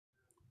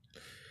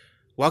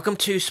Welcome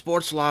to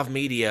Sports Live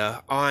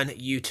Media on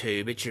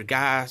YouTube. It's your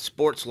guy,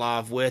 Sports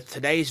Live, with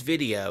today's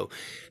video.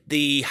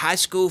 The high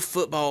school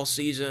football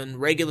season,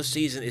 regular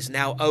season, is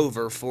now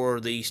over for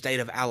the state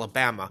of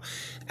Alabama.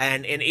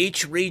 And in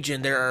each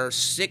region, there are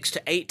 6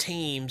 to 8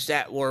 teams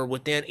that were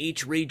within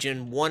each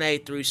region,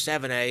 1A through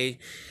 7A.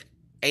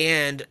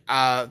 And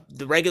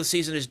the regular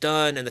season is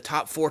done, and the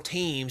top 4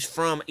 teams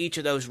from each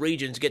of those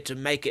regions get to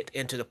make it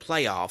into the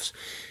playoffs.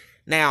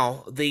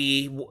 Now,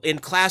 in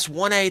Class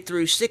 1A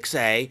through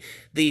 6A,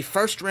 the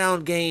first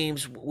round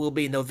games will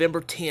be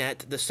November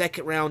 10th, the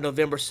second round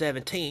November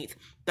 17th,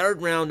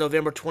 third round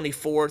November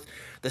 24th,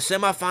 the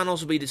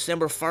semifinals will be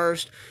December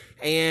 1st,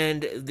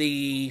 and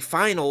the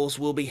finals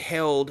will be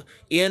held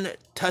in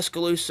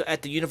Tuscaloosa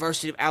at the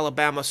University of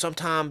Alabama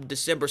sometime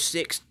December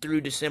 6th through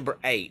December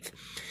 8th.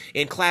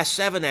 In Class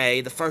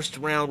 7A, the first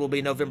round will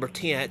be November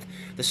 10th,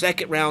 the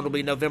second round will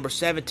be November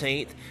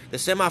 17th, the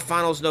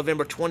semifinals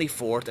November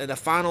 24th, and the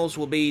finals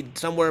will be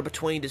somewhere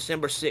between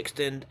December 6th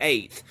and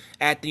 8th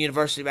at the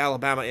University of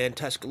Alabama in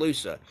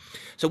Tuscaloosa.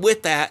 So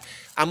with that,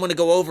 I'm going to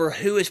go over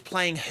who is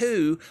playing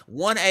who,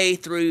 1A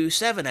through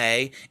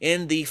 7A,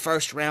 in the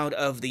first round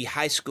of the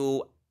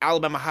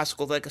Alabama High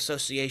School Athletic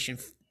Association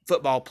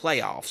football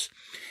playoffs.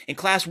 In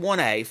Class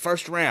 1A,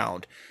 first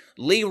round,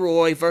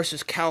 Leroy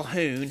versus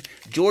Calhoun,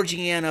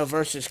 Georgiana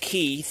versus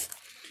Keith,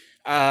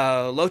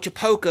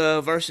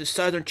 Lochapoka versus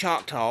Southern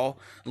Choctaw,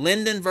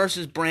 Linden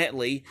versus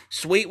Brantley,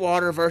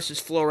 Sweetwater versus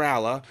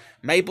Florala,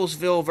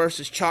 Maplesville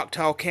versus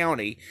Choctaw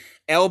County,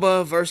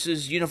 Elba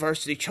versus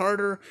University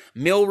Charter,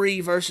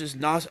 Milry versus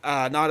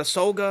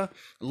Notasulga,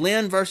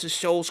 Lynn versus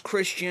Shoals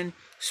Christian,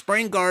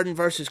 Spring Garden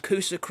versus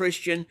Coosa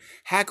Christian,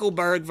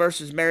 Hackleburg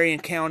versus Marion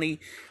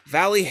County,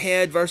 Valley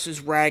Head versus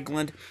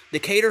Ragland,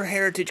 Decatur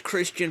Heritage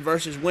Christian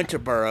versus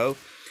Winterboro,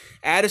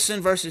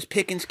 Addison versus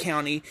Pickens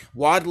County,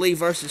 Wadley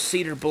versus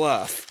Cedar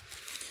Bluff,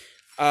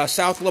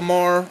 South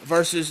Lamar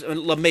versus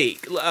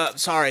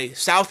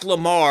South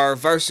Lamar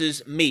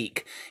versus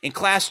Meek. In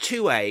Class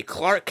 2A,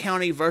 Clark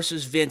County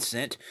versus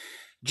Vincent,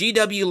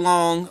 G.W.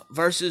 Long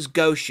versus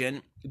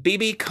Goshen,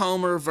 B.B.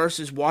 Comer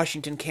versus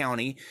Washington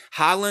County,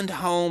 Highland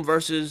Home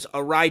versus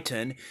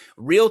Oriton,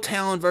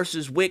 Reeltown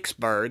versus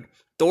Wicksburg,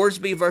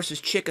 Thorsby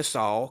versus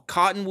Chickasaw,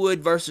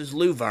 Cottonwood versus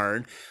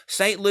Luverne,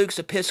 St. Luke's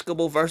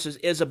Episcopal versus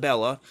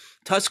Isabella,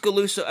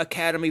 Tuscaloosa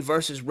Academy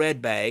versus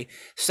Red Bay,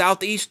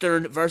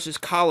 Southeastern versus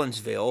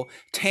Collinsville,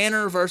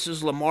 Tanner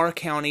versus Lamar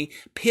County,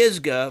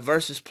 Pisgah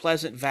versus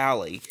Pleasant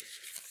Valley.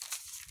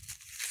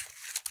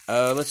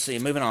 Let's see,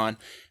 moving on.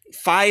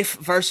 Fife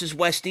versus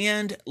West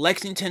End,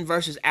 Lexington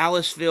versus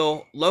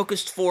Aliceville,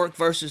 Locust Fork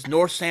versus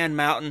North Sand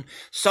Mountain,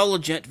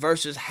 Soligent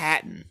versus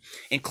Hatton.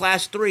 In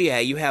Class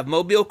 3A, you have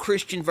Mobile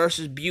Christian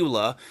versus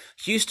Beulah,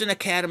 Houston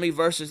Academy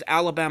versus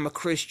Alabama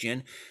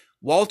Christian,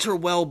 Walter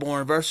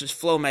Wellborn versus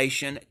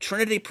Flomation,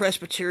 Trinity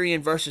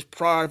Presbyterian versus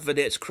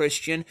Providence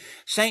Christian,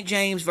 St.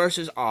 James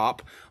versus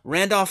Opp,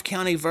 Randolph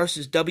County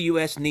versus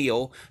W.S.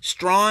 Neal,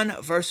 Strawn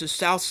versus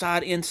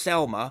Southside in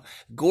Selma,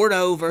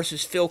 Gordo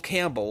versus Phil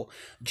Campbell,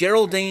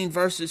 Geraldine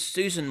versus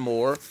Susan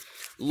Moore,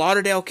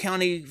 Lauderdale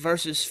County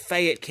versus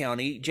Fayette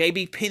County,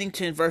 J.B.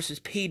 Pennington versus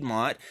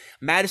Piedmont,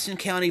 Madison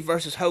County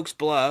versus Hoax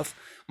Bluff,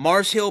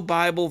 Mars Hill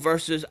Bible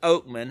versus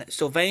Oakman,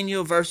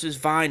 Sylvania versus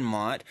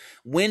Vinemont,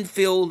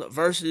 Winfield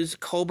versus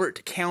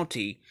Colbert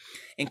County.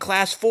 In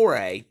Class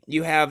 4A,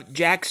 you have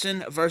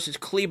Jackson versus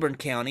Cleburne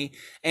County,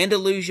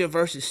 Andalusia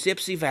versus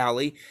Sipsey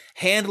Valley,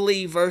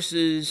 Handley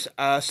versus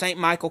St.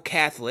 Michael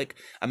Catholic,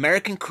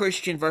 American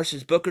Christian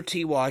versus Booker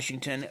T.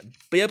 Washington,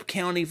 Bibb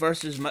County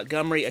versus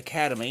Montgomery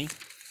Academy.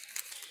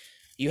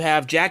 You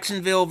have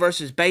Jacksonville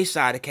versus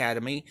Bayside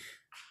Academy,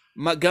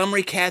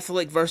 Montgomery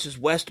Catholic versus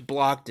West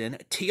Blockton,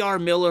 T.R.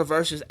 Miller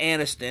versus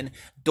Anniston,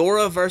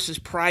 Dora versus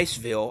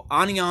Priceville,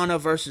 Aniana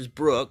versus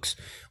Brooks,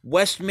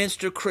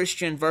 Westminster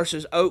Christian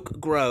versus Oak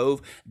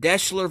Grove,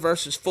 Deschler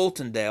versus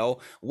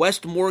Fultondale,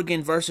 West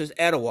Morgan versus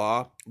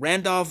Etowah,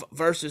 Randolph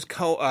versus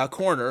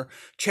Corner,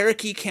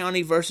 Cherokee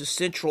County versus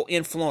Central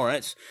in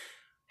Florence,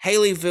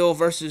 Haleyville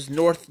versus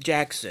North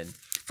Jackson.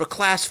 For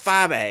Class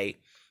 5A,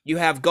 you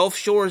have Gulf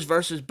Shores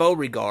versus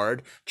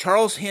Beauregard,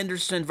 Charles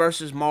Henderson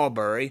versus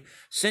Marlbury,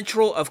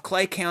 Central of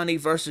Clay County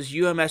versus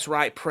UMS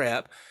Wright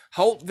Prep,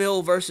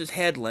 Holtville versus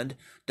Headland,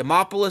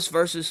 Demopolis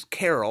versus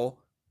Carroll,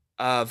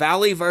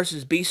 Valley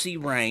versus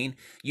BC Rain,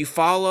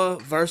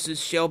 Eufaula versus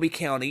Shelby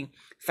County,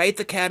 Faith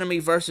Academy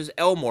versus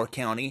Elmore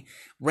County,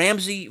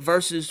 Ramsey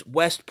versus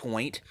West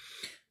Point,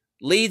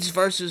 Leeds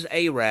versus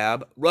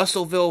Arab,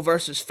 Russellville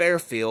versus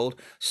Fairfield,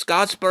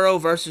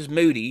 Scottsboro versus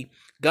Moody,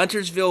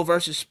 Guntersville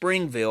versus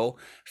Springville,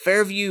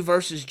 Fairview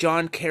versus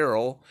John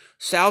Carroll,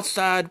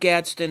 Southside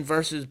Gadsden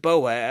versus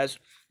Boaz,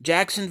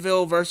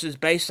 Jacksonville versus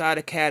Bayside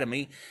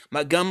Academy,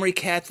 Montgomery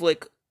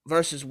Catholic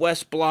versus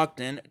West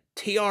Blockton,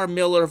 T.R.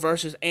 Miller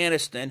versus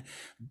Anniston,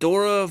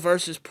 Dora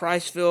versus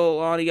Priceville,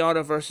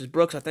 Aniana versus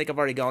Brooks. I think I've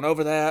already gone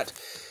over that.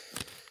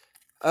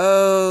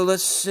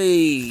 Let's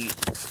see.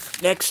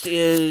 Next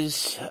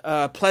is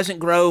Pleasant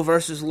Grove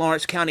versus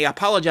Lawrence County. I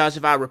apologize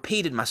if I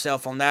repeated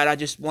myself on that. I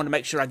just wanted to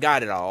make sure I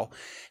got it all.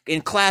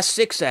 In Class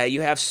 6A,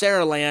 you have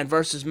Saraland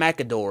versus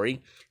McAdory,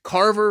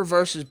 Carver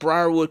versus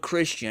Briarwood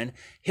Christian,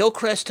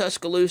 Hillcrest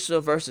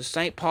Tuscaloosa versus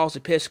St. Paul's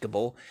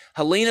Episcopal,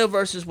 Helena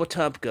versus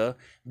Wetumpka,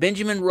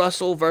 Benjamin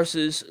Russell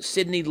versus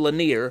Sidney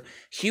Lanier,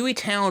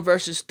 Hueytown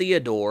versus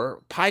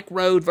Theodore, Pike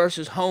Road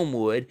versus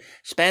Homewood,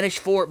 Spanish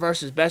Fort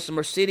versus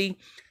Bessemer City,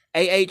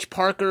 A.H.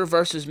 Parker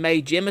versus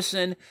May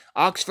Jemison,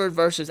 Oxford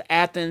versus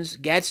Athens,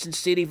 Gadsden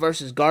City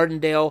versus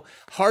Gardendale,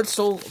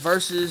 Hartselle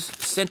versus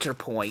Center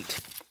Point.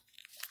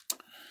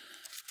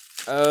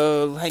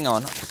 Hang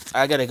on.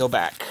 I gotta go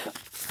back.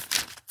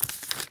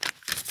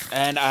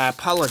 And I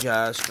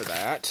apologize for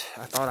that.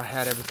 I thought I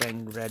had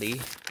everything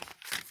ready.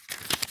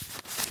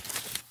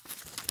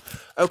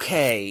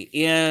 Okay,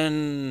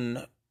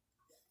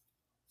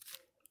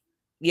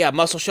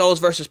 Muscle Shoals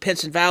versus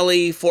Pinson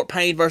Valley, Fort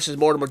Payne versus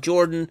Mortimer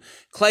Jordan,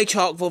 Clay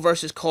Chalkville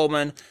versus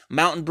Coleman,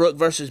 Mountain Brook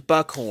versus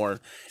Buckhorn.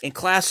 In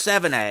Class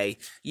 7A,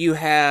 you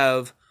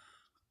have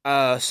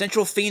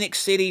Central Phoenix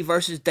City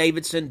versus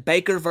Davidson,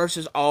 Baker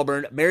versus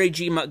Auburn, Mary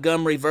G.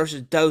 Montgomery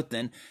versus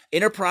Dothan,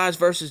 Enterprise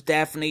versus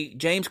Daphne,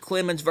 James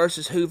Clemens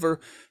versus Hoover,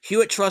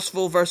 Hewitt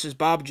Trustville versus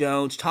Bob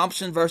Jones,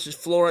 Thompson versus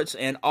Florence,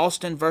 and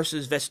Austin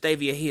versus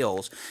Vestavia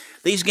Hills.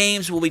 These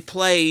games will be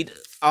played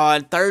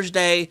on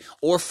Thursday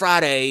or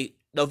Friday,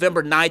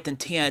 November 9th and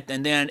 10th,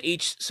 and then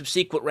each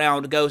subsequent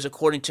round goes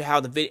according to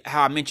how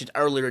I mentioned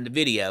earlier in the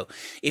video.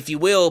 If you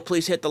will,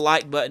 please hit the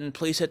like button,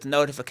 please hit the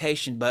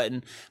notification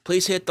button,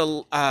 please hit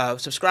the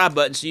subscribe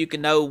button so you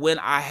can know when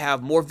I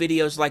have more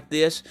videos like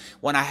this,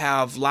 when I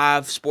have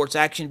live sports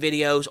action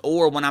videos,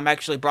 or when I'm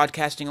actually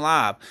broadcasting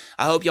live.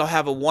 I hope y'all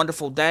have a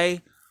wonderful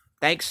day.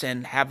 Thanks,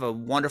 and have a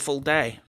wonderful day.